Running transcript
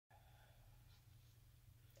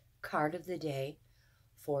card of the day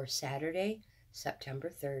for Saturday, September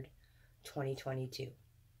 3rd, 2022.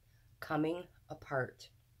 Coming apart.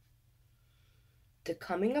 The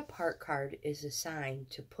coming apart card is a sign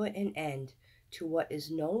to put an end to what is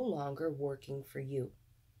no longer working for you.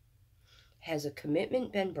 Has a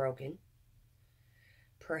commitment been broken?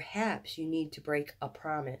 Perhaps you need to break a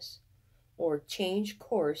promise or change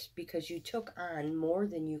course because you took on more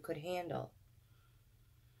than you could handle.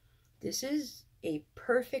 This is a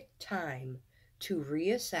perfect time to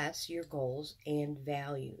reassess your goals and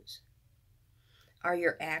values. Are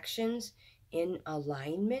your actions in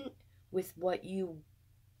alignment with what you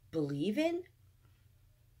believe in?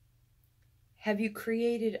 Have you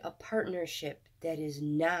created a partnership that is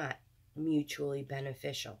not mutually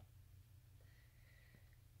beneficial?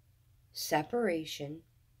 Separation,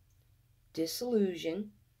 disillusion,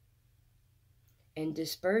 and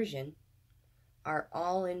dispersion are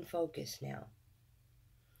all in focus now.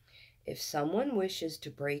 If someone wishes to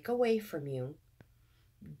break away from you,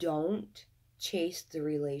 don't chase the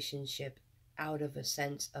relationship out of a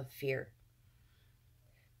sense of fear.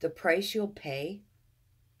 The price you'll pay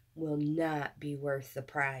will not be worth the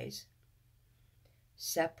prize.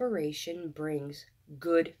 Separation brings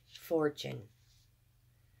good fortune.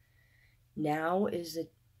 Now is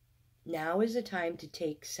the time to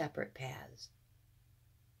take separate paths.